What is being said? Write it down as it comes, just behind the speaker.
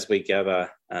we gather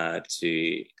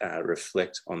to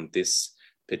reflect on this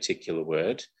particular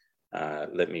word,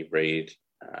 let me read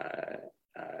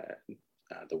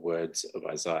the words of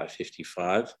Isaiah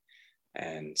 55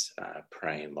 and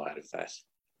pray in light of that.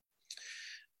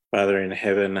 Father in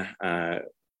heaven,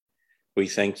 we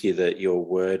thank you that your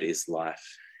word is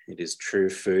life. It is true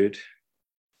food,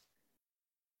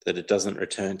 that it doesn't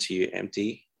return to you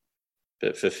empty,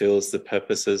 but fulfills the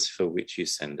purposes for which you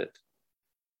send it.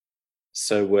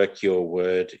 So work your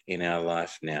word in our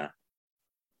life now,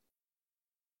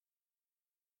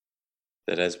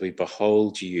 that as we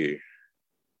behold you,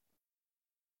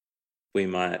 we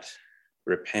might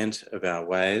repent of our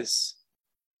ways,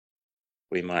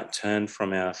 we might turn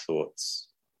from our thoughts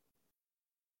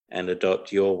and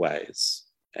adopt your ways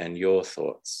and your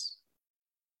thoughts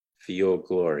for your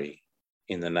glory,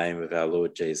 in the name of our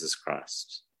Lord Jesus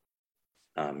Christ.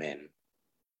 Amen.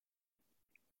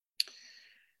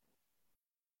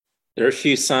 There are a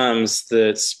few psalms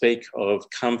that speak of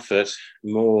comfort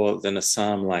more than a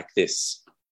psalm like this.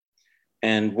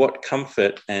 And what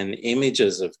comfort and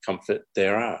images of comfort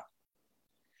there are.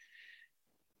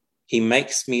 He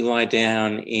makes me lie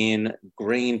down in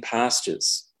green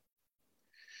pastures.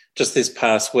 Just this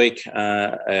past week,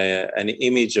 an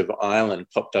image of Ireland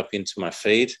popped up into my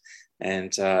feed.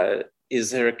 And is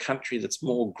there a country that's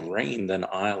more green than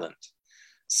Ireland?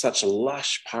 Such a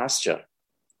lush pasture.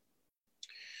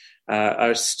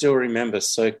 I still remember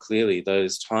so clearly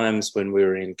those times when we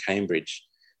were in Cambridge,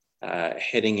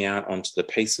 heading out onto the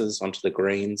pieces, onto the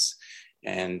greens,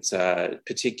 and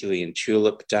particularly in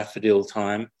tulip, daffodil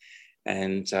time,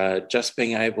 and just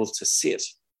being able to sit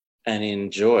and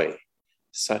enjoy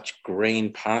such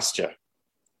green pasture.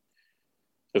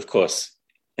 Of course,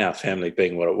 our family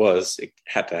being what it was, it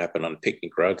had to happen on a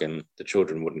picnic rug, and the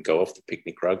children wouldn't go off the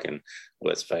picnic rug, and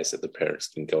let's face it, the parents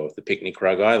didn't go off the picnic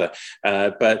rug either.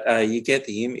 But you get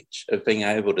the image of being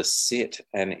able to sit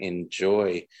and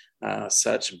enjoy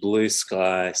such blue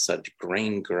sky, such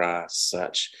green grass,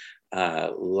 such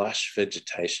lush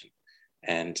vegetation,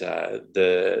 and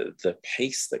the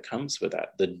peace that comes with that,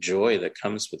 the joy that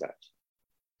comes with that.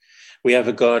 We have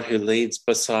a God who leads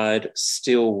beside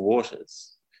still waters.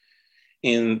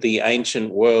 In the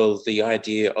ancient world, the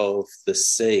idea of the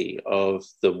sea, of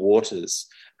the waters,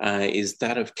 is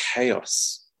that of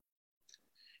chaos.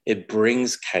 It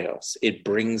brings chaos. It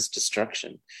brings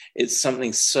destruction. It's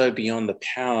something so beyond the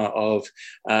power of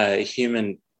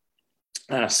human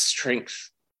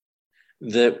strength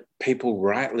that people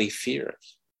rightly fear it.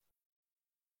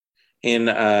 In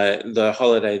the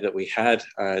holiday that we had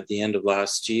at the end of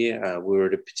last year, we were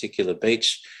at a particular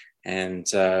beach, and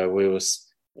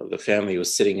the family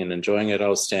was sitting and enjoying it. I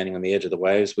was standing on the edge of the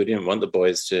waves. We didn't want the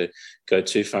boys to go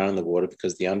too far in the water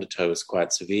because the undertow was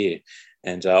quite severe.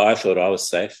 And I thought I was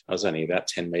safe. I was only about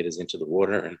 10 metres into the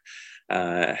water and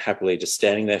happily just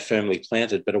standing there firmly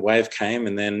planted. But a wave came,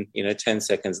 and then, 10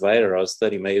 seconds later, I was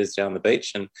 30 metres down the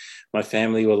beach and my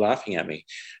family were laughing at me.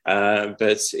 But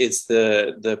it's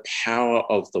the power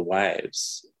of the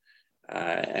waves.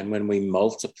 And when we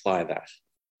multiply that,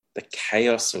 the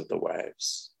chaos of the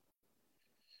waves.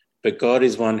 But God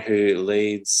is one who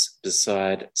leads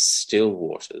beside still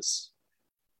waters,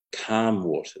 calm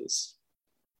waters,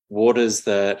 waters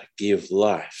that give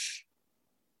life.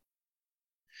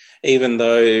 Even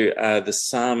though the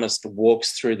psalmist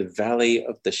walks through the valley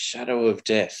of the shadow of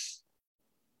death,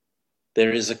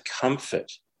 there is a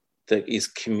comfort that is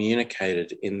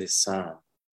communicated in this psalm.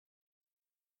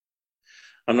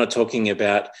 I'm not talking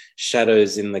about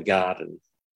shadows in the garden.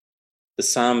 The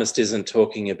psalmist isn't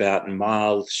talking about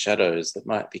mild shadows that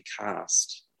might be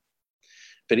cast,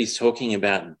 but he's talking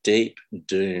about deep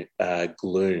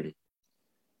gloom,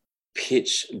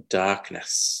 pitch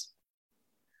darkness,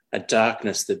 a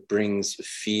darkness that brings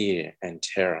fear and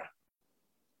terror.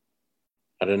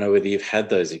 I don't know whether you've had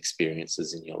those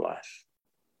experiences in your life.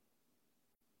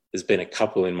 There's been a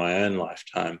couple in my own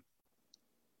lifetime.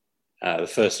 The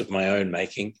first of my own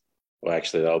making, well,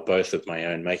 actually, they were both of my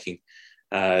own making.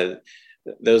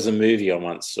 There was a movie I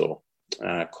once saw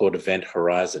called Event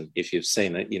Horizon. If you've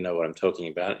seen it, you know what I'm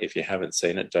talking about. If you haven't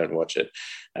seen it, don't watch it.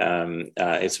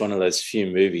 It's one of those few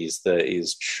movies that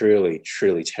is truly,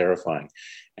 truly terrifying.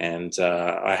 And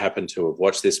I happened to have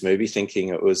watched this movie thinking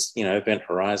it was, Event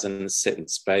Horizon set in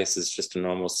space is just a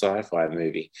normal sci-fi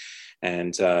movie.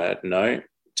 And no,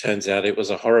 turns out it was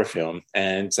a horror film.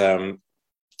 And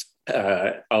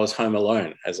I was home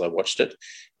alone as I watched it.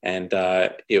 And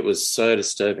it was so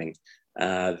disturbing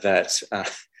that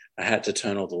I had to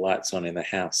turn all the lights on in the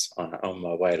house on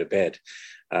my way to bed.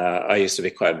 I used to be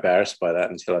quite embarrassed by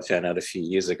that until I found out a few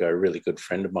years ago, a really good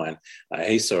friend of mine,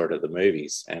 he saw it at the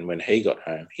movies. And when he got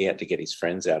home, he had to get his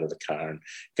friends out of the car and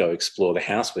go explore the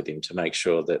house with him to make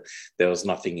sure that there was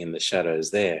nothing in the shadows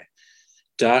there.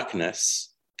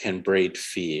 Darkness can breed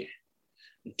fear.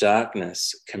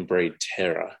 Darkness can breed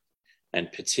terror,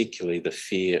 and particularly the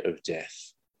fear of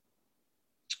death.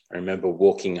 I remember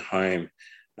walking home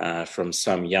from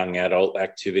some young adult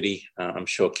activity. I'm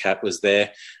sure Kat was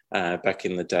there back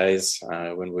in the days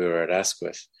when we were at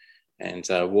Asquith. And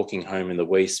walking home in the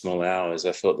wee small hours,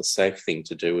 I thought the safe thing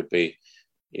to do would be,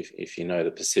 if you know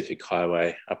the Pacific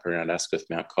Highway up around Asquith,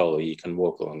 Mount Colah, you can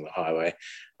walk along the highway,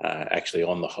 actually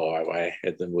on the highway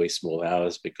at the wee small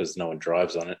hours because no one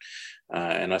drives on it.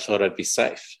 And I thought I'd be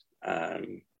safe.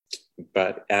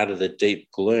 But out of the deep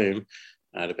gloom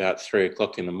at about 3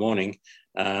 o'clock in the morning,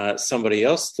 somebody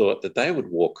else thought that they would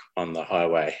walk on the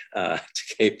highway to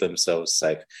keep themselves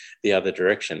safe the other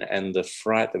direction. And the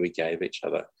fright that we gave each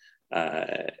other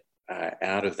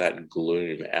out of that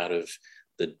gloom, out of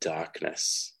the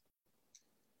darkness.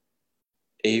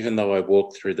 Even though I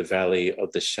walk through the valley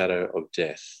of the shadow of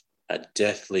death, a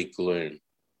deathly gloom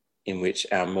in which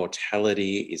our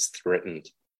mortality is threatened,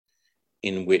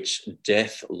 in which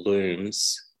death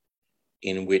looms,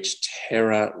 in which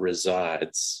terror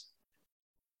resides,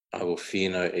 I will fear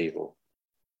no evil.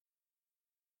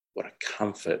 What a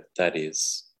comfort that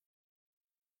is.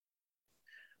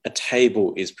 A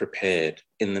table is prepared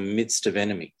in the midst of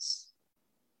enemies.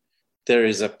 There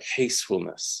is a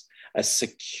peacefulness, a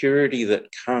security that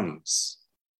comes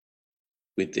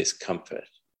with this comfort.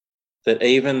 That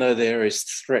even though there is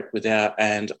threat without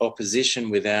and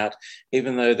opposition without,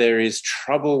 even though there is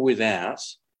trouble without,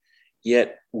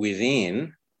 yet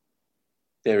within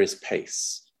there is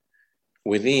peace.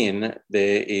 Within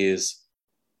there is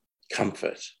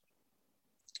comfort.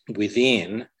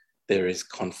 Within there is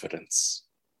confidence.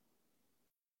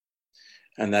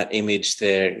 And that image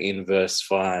there in verse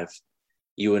 5,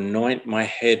 you anoint my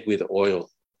head with oil.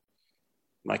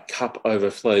 My cup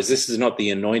overflows. This is not the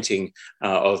anointing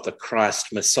of the Christ,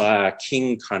 Messiah,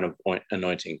 King kind of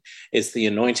anointing. It's the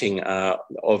anointing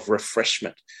of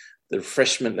refreshment, the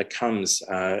refreshment that comes.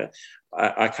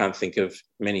 I can't think of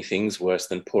many things worse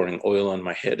than pouring oil on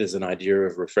my head as an idea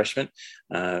of refreshment.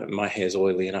 My hair's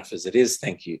oily enough as it is,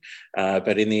 thank you.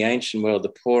 But in the ancient world,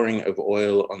 the pouring of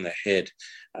oil on the head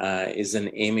is an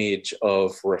image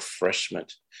of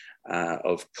refreshment,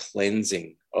 of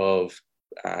cleansing, of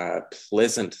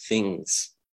pleasant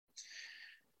things.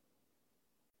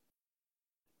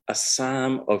 A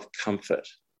psalm of comfort,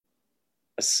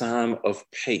 a psalm of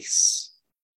peace,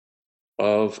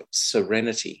 of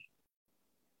serenity,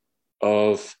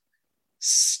 of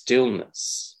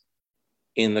stillness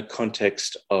in the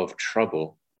context of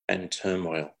trouble and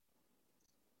turmoil.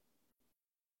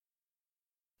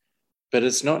 But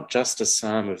it's not just a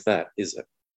psalm of that, is it?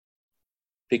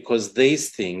 Because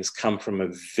these things come from a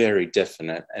very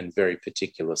definite and very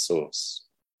particular source.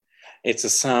 It's a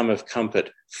psalm of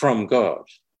comfort from God,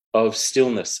 of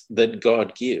stillness that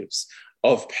God gives,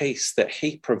 of peace that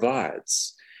he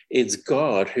provides. It's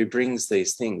God who brings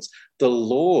these things. The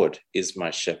Lord is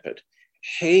my shepherd.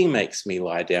 He makes me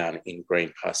lie down in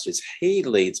green pastures. He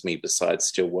leads me beside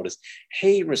still waters.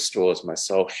 He restores my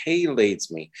soul. He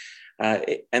leads me.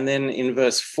 And then in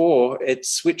verse 4, it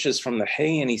switches from the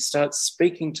he and he starts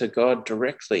speaking to God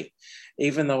directly.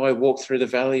 Even though I walk through the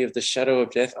valley of the shadow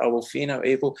of death, I will fear no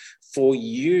evil, for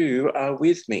you are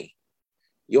with me.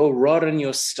 Your rod and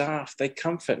your staff, they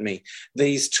comfort me.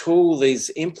 These tools,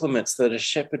 these implements that a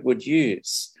shepherd would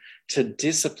use to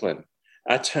discipline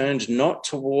are turned not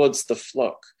towards the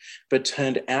flock, but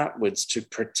turned outwards to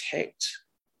protect.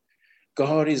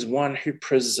 God is one who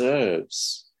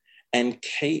preserves and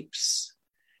keeps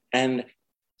and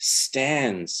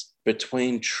stands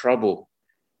between trouble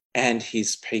and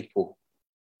his people.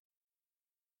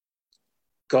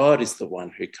 God is the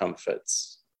one who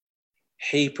comforts.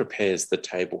 He prepares the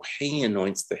table. He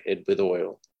anoints the head with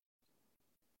oil.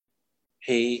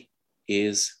 He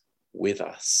is with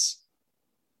us,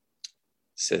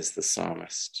 says the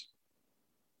psalmist.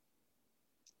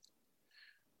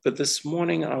 But this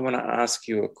morning, I want to ask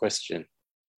you a question.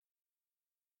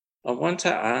 I want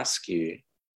to ask you,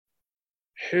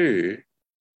 who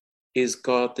is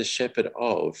God the shepherd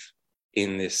of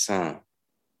in this psalm?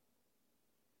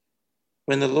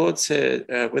 When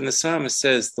the psalmist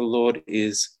says the Lord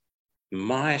is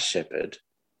my shepherd,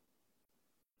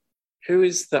 who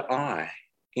is the I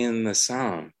in the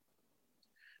psalm?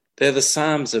 They're the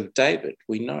Psalms of David,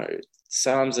 we know.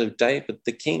 Psalms of David,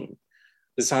 the king.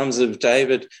 The Psalms of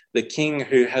David, the king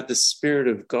who had the Spirit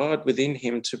of God within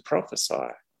him to prophesy.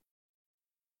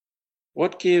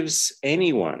 What gives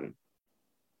anyone,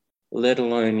 let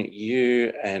alone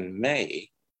you and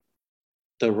me,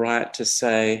 the right to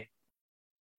say,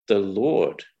 the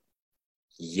Lord,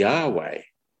 Yahweh,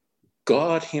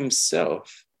 God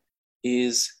himself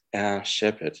is our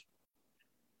shepherd?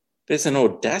 There's an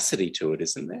audacity to it,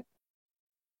 isn't there?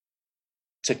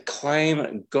 To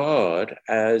claim God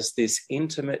as this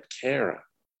intimate carer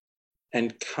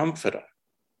and comforter,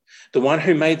 the one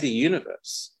who made the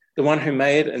universe, the one who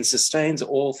made and sustains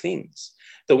all things,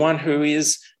 the one who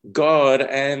is God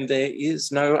and there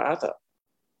is no other.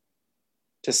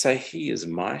 To say he is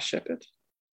my shepherd.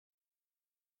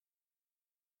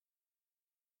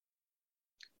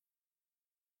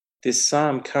 This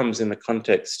psalm comes in the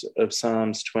context of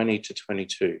Psalms 20 to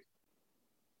 22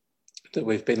 that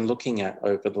we've been looking at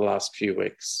over the last few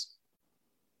weeks.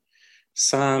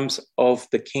 Psalms of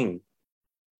the King.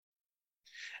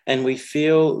 And we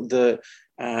feel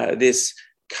this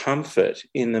comfort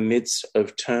in the midst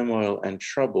of turmoil and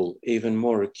trouble even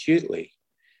more acutely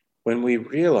when we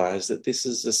realize that this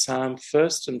is a psalm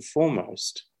first and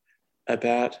foremost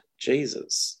about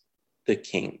Jesus, the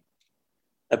King,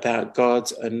 about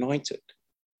God's anointed,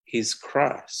 his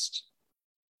Christ.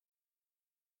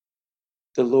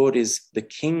 The Lord is the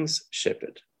King's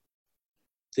shepherd.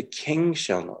 The King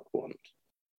shall not want.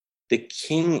 The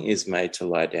King is made to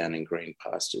lie down in green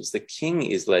pastures. The King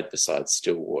is led beside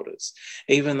still waters.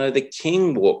 Even though the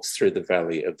King walks through the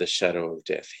valley of the shadow of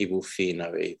death, he will fear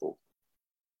no evil.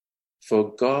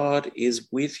 For God is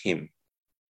with him.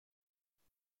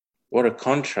 What a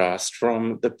contrast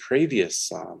from the previous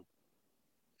psalm.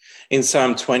 In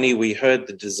Psalm 20, we heard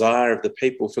the desire of the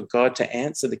people for God to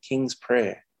answer the King's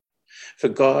prayer, for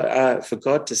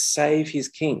God to save his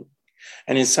King.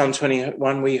 And in Psalm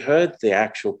 21, we heard the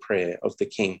actual prayer of the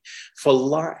King for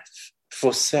life,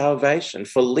 for salvation,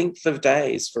 for length of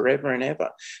days, forever and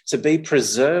ever, to be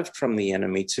preserved from the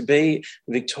enemy, to be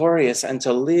victorious and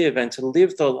to live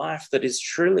the life that is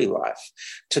truly life,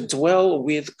 to dwell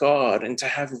with God and to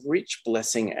have rich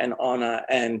blessing and honor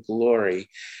and glory.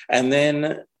 And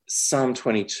then Psalm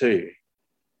 22,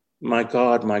 my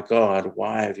God,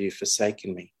 why have you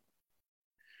forsaken me?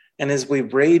 And as we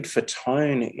read for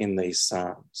tone in these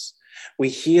psalms, we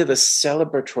hear the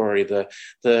celebratory,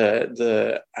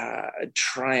 the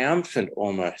triumphant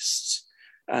almost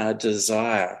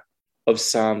desire of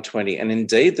Psalm 20, and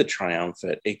indeed the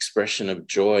triumphant expression of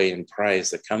joy and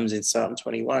praise that comes in Psalm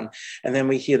 21. And then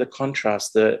we hear the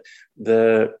contrast,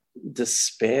 the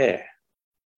despair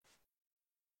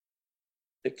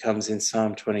that comes in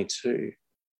Psalm 22.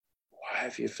 Why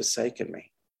have you forsaken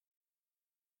me?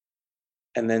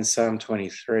 And then Psalm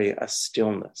 23, a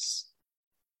stillness,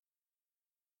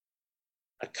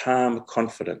 a calm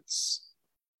confidence,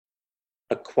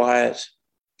 a quiet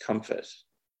comfort,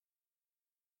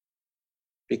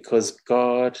 because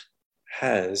God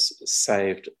has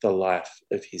saved the life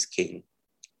of his King.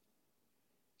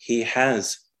 He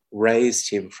has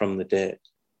raised him from the dead.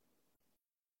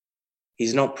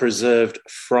 He's not preserved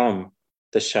from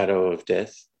the shadow of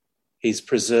death. He's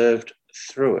preserved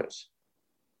through it.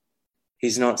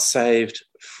 He's not saved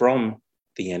from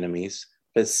the enemies,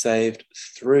 but saved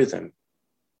through them.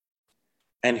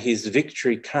 And his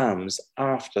victory comes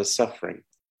after suffering.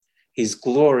 His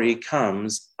glory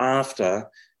comes after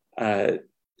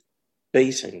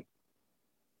beaten,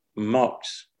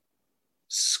 mocked,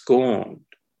 scorned,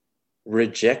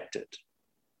 rejected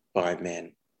by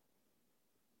men.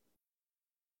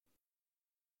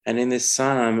 And in this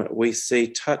psalm, we see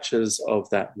touches of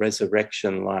that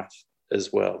resurrection life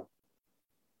as well.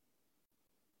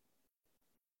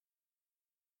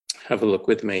 Have a look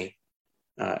with me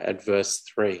at verse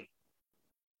 3.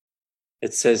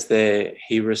 It says there,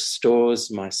 he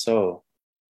restores my soul.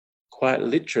 Quite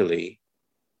literally,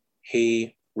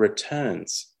 he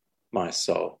returns my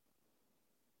soul.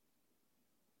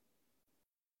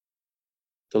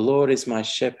 The Lord is my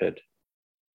shepherd.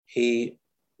 He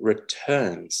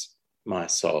returns my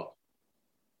soul.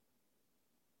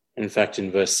 In fact,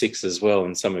 in verse 6 as well,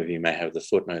 and some of you may have the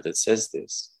footnote that says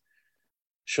this,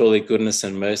 surely goodness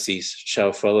and mercy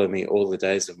shall follow me all the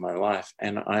days of my life,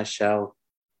 and I shall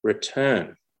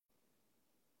return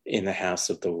in the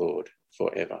house of the Lord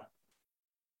forever.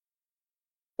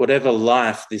 Whatever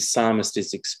life this psalmist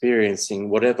is experiencing,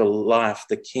 whatever life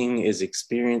the King is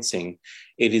experiencing,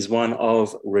 it is one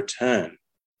of return,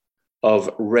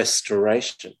 of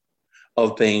restoration,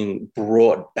 of being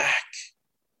brought back.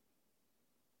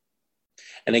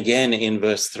 And again, in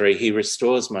verse 3, he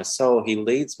restores my soul. He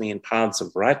leads me in paths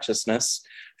of righteousness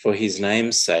for his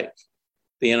name's sake.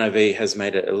 The NIV has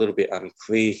made it a little bit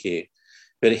unclear here,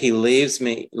 but he leads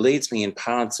me in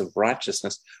paths of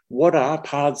righteousness. What are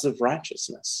paths of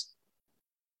righteousness?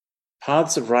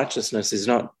 Paths of righteousness is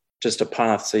not just a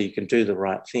path so you can do the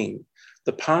right thing.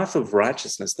 The path of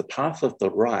righteousness, the path of the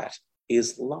right,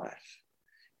 is life.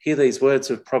 Hear these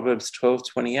words of Proverbs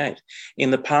 12:28.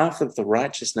 In the path of the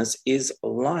righteousness is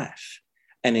life,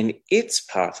 and in its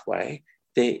pathway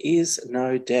there is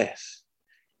no death.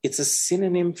 It's a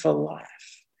synonym for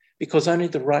life, because only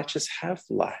the righteous have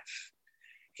life.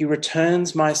 He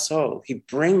returns my soul. He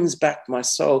brings back my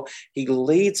soul. He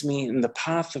leads me in the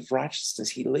path of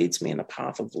righteousness. He leads me in a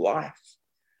path of life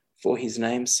for his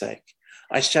name's sake.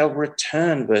 I shall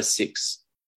return, verse 6,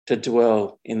 to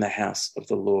dwell in the house of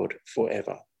the Lord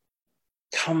forever.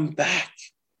 Come back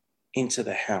into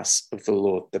the house of the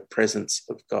Lord, the presence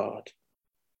of God.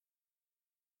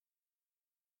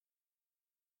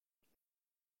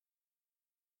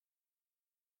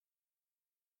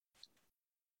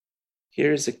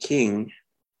 Here is a king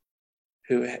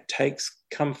who takes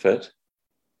comfort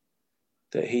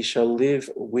that he shall live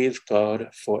with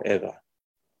God forever.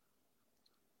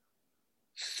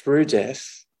 Through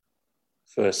death,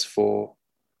 verse 4,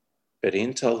 but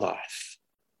into life.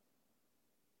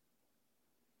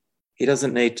 He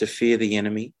doesn't need to fear the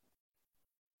enemy.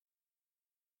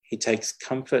 He takes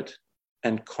comfort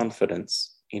and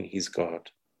confidence in his God.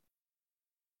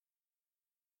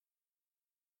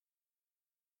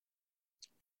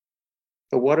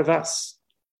 But what of us?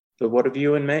 But what of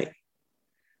you and me?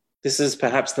 This is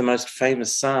perhaps the most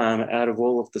famous psalm out of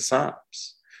all of the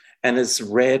psalms, and it's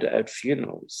read at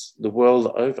funerals the world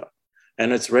over,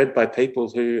 and it's read by people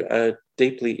who are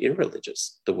deeply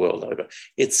irreligious the world over.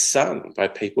 It's sung by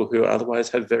people who otherwise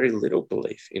have very little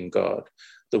belief in God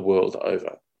the world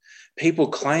over. People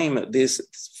claim this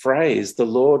phrase, the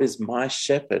Lord is my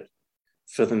shepherd,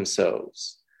 for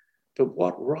themselves. But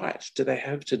what right do they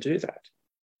have to do that?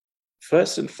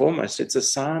 First and foremost, it's a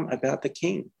psalm about the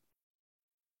king.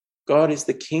 God is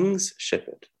the king's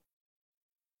shepherd.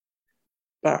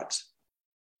 But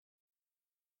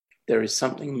there is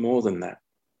something more than that.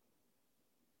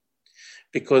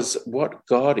 Because what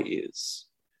God is,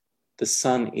 the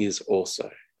Son is also.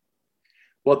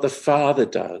 What the Father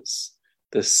does,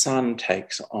 the Son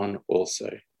takes on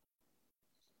also.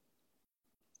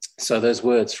 So those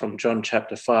words from John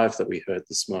chapter 5 that we heard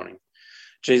this morning.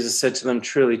 Jesus said to them,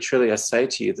 truly, truly, I say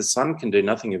to you, the Son can do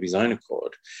nothing of his own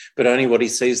accord, but only what he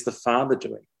sees the Father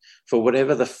doing. For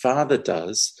whatever the Father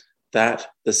does, that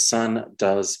the Son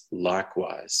does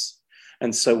likewise.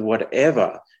 And so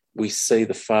whatever we see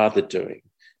the Father doing,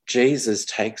 Jesus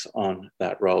takes on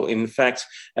that role. In fact,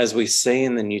 as we see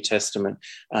in the New Testament,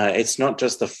 it's not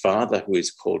just the Father who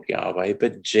is called Yahweh,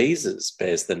 but Jesus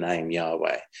bears the name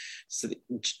Yahweh. So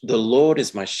the Lord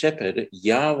is my shepherd,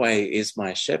 Yahweh is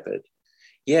my shepherd.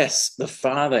 Yes, the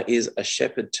Father is a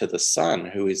shepherd to the Son,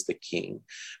 who is the King,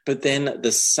 but then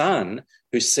the Son,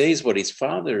 who sees what his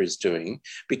Father is doing,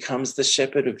 becomes the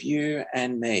shepherd of you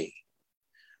and me.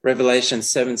 Revelation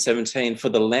 7:17, for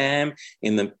the Lamb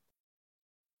in the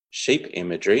sheep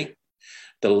imagery,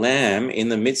 the Lamb in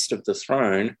the midst of the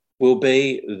throne will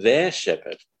be their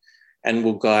shepherd and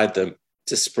will guide them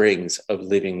to springs of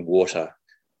living water,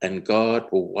 and God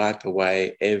will wipe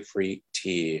away every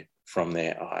tear from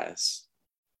their eyes.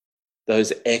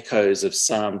 Those echoes of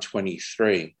Psalm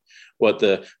 23, what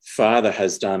the Father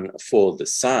has done for the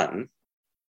Son,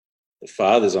 the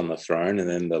Father's on the throne and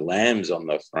then the Lamb's on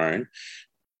the throne,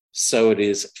 so it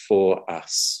is for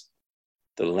us.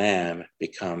 The Lamb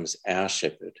becomes our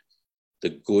shepherd, the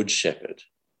good shepherd,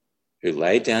 who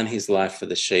laid down his life for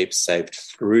the sheep, saved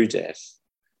through death,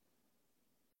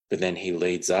 but then he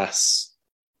leads us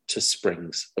to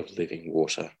springs of living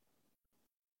water.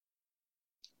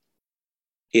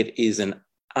 It is an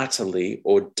utterly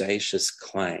audacious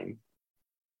claim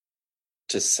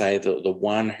to say that the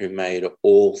one who made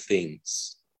all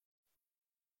things,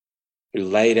 who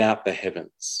laid out the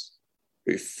heavens,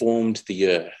 who formed the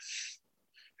earth,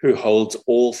 who holds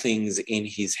all things in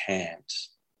his hand,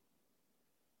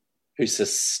 who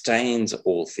sustains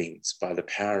all things by the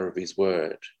power of his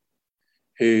word,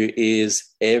 who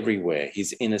is everywhere,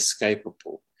 he's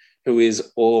inescapable, who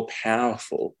is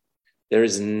all-powerful. There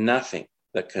is nothing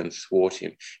that can thwart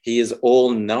him. He is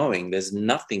all-knowing. There's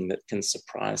nothing that can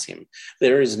surprise him.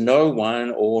 There is no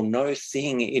one or no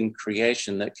thing in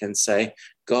creation that can say,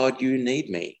 God, you need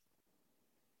me.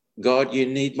 God, you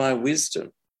need my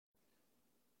wisdom.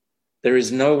 There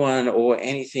is no one or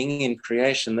anything in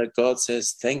creation that God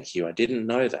says, thank you, I didn't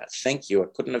know that. Thank you, I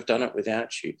couldn't have done it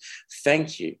without you.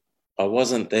 Thank you, I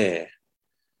wasn't there.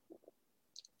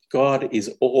 God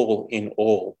is all in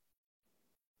all.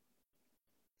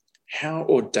 How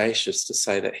audacious to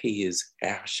say that he is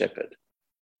our shepherd.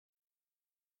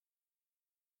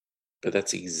 But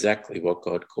that's exactly what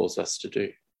God calls us to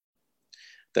do.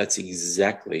 That's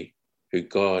exactly who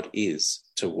God is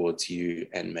towards you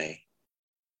and me.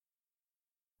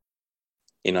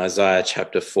 In Isaiah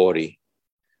chapter 40,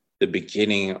 the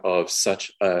beginning of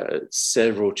such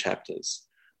several chapters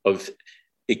of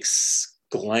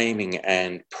exclaiming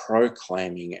and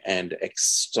proclaiming and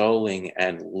extolling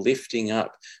and lifting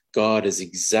up God is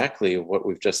exactly what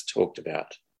we've just talked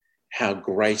about. How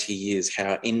great he is,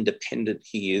 how independent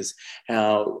he is,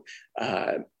 how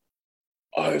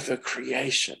over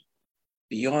creation,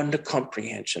 beyond a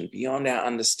comprehension, beyond our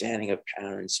understanding of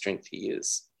power and strength he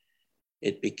is.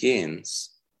 It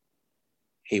begins,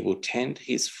 he will tend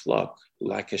his flock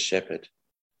like a shepherd.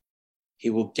 He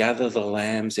will gather the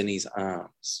lambs in his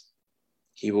arms.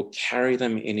 He will carry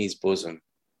them in his bosom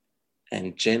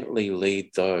and gently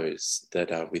lead those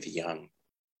that are with young.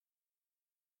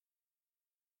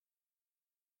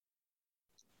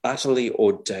 Utterly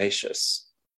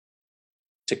audacious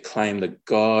to claim the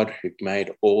God who made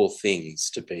all things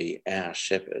to be our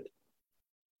shepherd,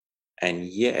 and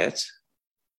yet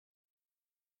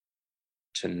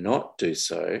to not do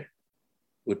so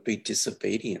would be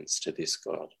disobedience to this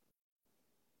God.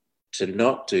 To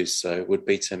not do so would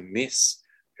be to miss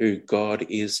who God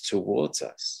is towards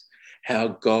us, how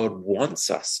God wants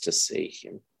us to see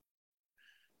him.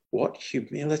 What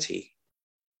humility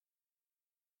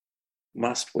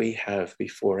must we have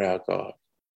before our God?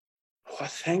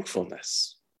 What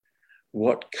thankfulness,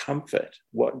 what comfort,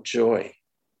 what joy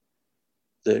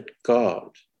that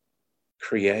God,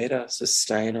 Creator,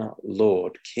 Sustainer,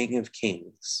 Lord, King of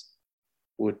Kings,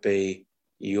 would be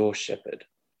your shepherd,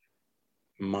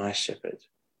 my shepherd,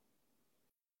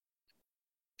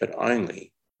 but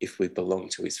only if we belong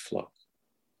to his flock.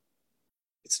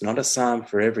 It's not a psalm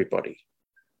for everybody.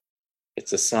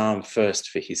 It's a psalm first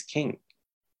for his king,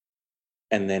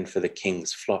 and then for the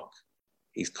king's flock,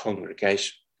 his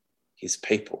congregation, his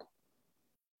people.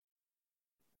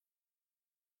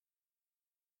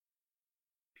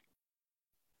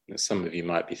 Now, some of you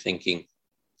might be thinking,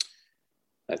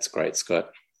 that's great,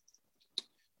 Scott.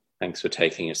 Thanks for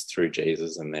taking us through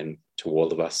Jesus and then to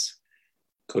all of us.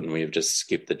 Couldn't we have just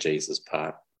skipped the Jesus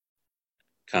part?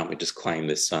 Can't we just claim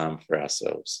this psalm for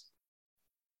ourselves?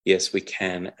 Yes, we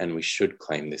can and we should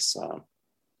claim this psalm.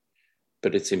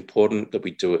 But it's important that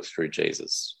we do it through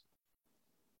Jesus.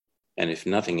 And if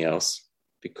nothing else,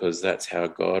 because that's how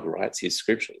God writes his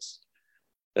scriptures.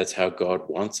 That's how God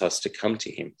wants us to come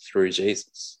to him, through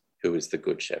Jesus, who is the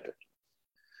good shepherd.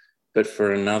 But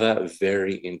for another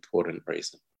very important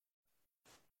reason.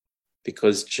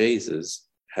 Because Jesus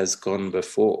has gone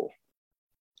before.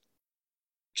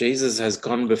 Jesus has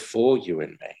gone before you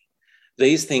and me.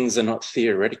 These things are not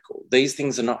theoretical. These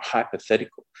things are not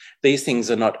hypothetical. These things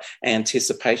are not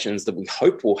anticipations that we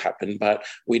hope will happen, but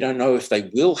we don't know if they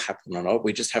will happen or not.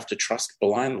 We just have to trust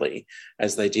blindly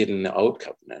as they did in the Old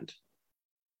Covenant.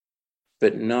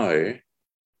 But no,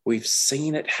 we've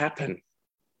seen it happen.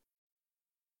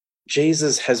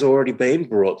 Jesus has already been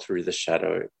brought through the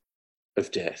shadow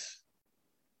of death.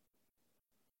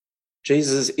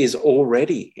 Jesus is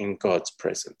already in God's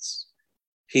presence.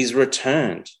 He's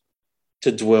returned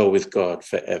to dwell with God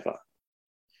forever.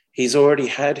 He's already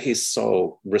had his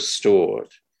soul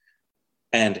restored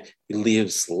and he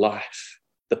lives life,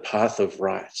 the path of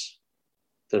right,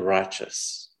 the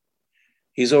righteous.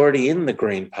 He's already in the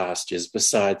green pastures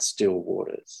beside still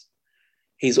waters.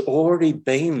 He's already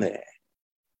been there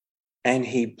and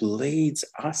he bleeds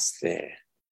us there.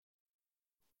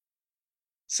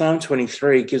 Psalm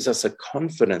 23 gives us a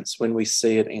confidence when we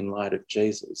see it in light of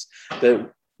Jesus,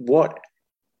 that what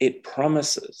it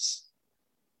promises,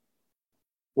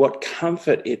 what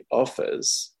comfort it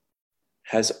offers,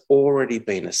 has already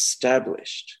been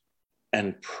established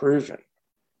and proven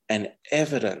and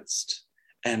evidenced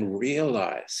and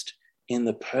realized in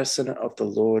the person of the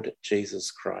Lord Jesus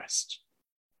Christ.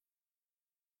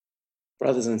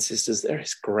 Brothers and sisters, there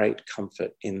is great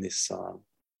comfort in this psalm.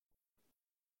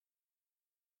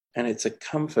 And it's a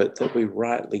comfort that we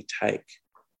rightly take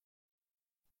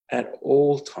at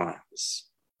all times.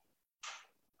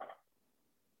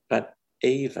 But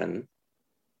even,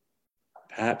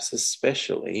 perhaps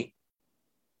especially,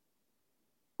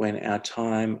 when our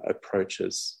time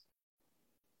approaches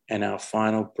and our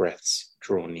final breaths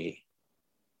draw near.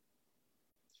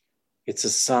 It's a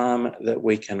psalm that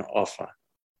we can offer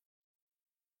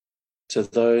to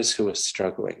those who are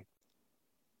struggling,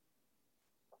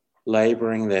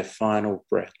 labouring their final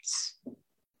breaths,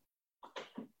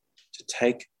 to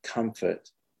take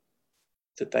comfort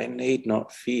that they need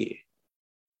not fear,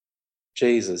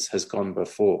 Jesus has gone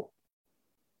before.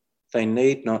 They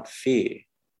need not fear.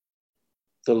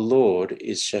 The Lord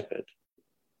is shepherd.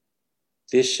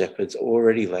 This shepherd's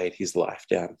already laid his life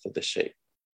down for the sheep.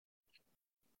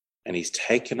 And he's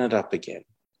taken it up again,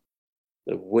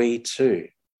 that we too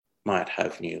might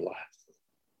have new life.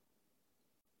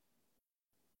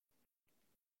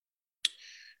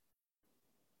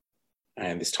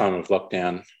 And this time of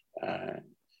lockdown,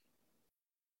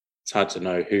 it's hard to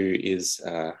know who is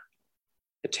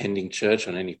attending church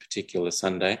on any particular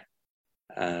Sunday.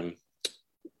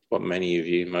 What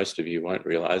most of you won't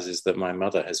realise is that my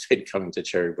mother has been coming to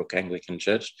Cherrybrook Anglican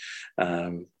Church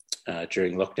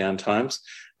during lockdown times,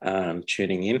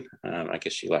 tuning in. I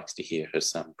guess she likes to hear her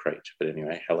son preach. But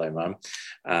anyway, hello, Mum.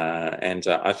 And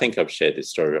I think I've shared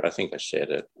this story. I think I shared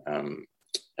it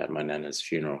at my nana's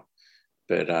funeral.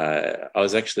 But I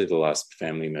was actually the last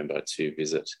family member to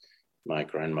visit my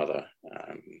grandmother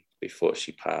before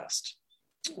she passed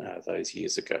those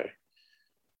years ago.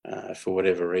 For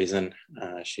whatever reason,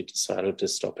 she decided to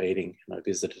stop eating, and I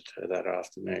visited her that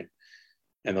afternoon.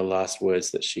 And the last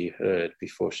words that she heard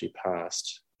before she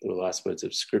passed, the last words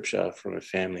of scripture from a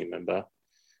family member,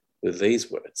 were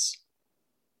these words: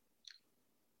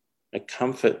 a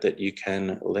comfort that you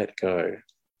can let go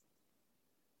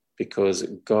because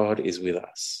God is with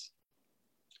us.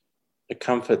 A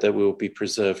comfort that will be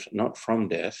preserved not from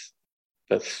death,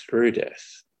 but through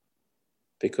death,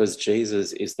 because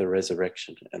Jesus is the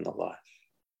resurrection and the life.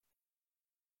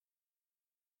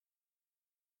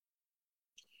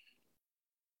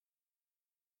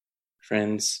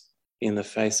 Friends, in the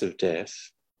face of death,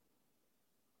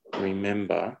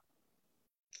 remember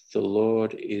the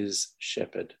Lord is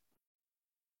shepherd.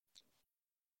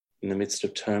 In the midst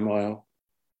of turmoil,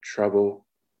 trouble,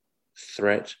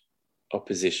 threat,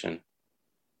 opposition,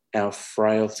 our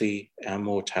frailty, our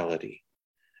mortality,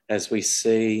 as we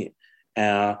see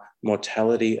our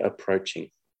mortality approaching,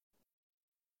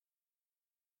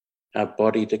 our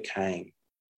body decaying,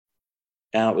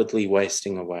 outwardly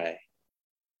wasting away,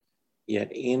 yet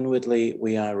inwardly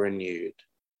we are renewed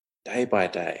day by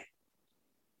day,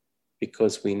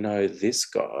 because we know this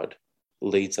God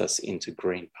leads us into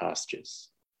green pastures.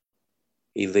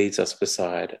 He leads us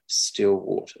beside still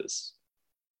waters.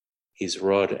 His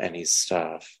rod and his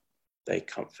staff, they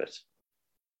comfort.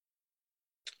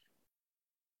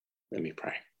 Let me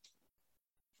pray.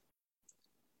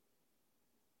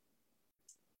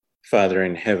 Father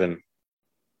in heaven,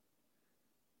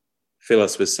 fill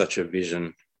us with such a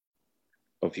vision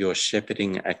of your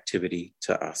shepherding activity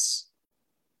to us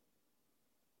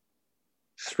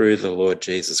through the Lord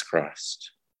Jesus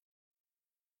Christ.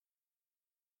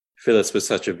 Fill us with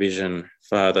such a vision,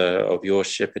 Father, of your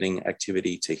shepherding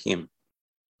activity to him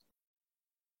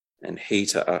and he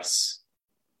to us,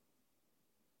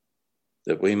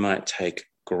 that we might take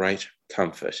great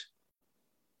comfort,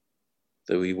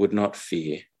 that we would not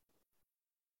fear,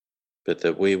 but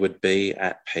that we would be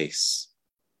at peace,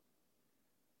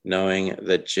 knowing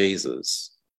that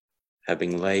Jesus,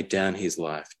 having laid down his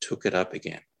life, took it up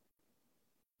again.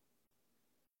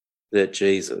 That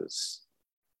Jesus,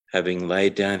 having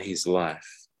laid down his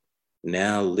life,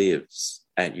 now lives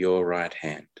at your right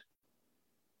hand.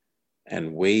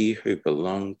 And we who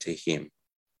belong to him,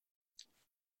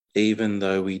 even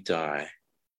though we die,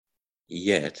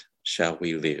 yet shall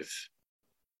we live.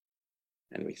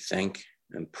 And we thank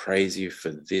and praise you for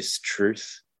this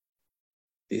truth,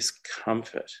 this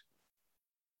comfort,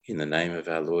 in the name of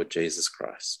our Lord Jesus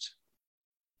Christ.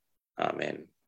 Amen.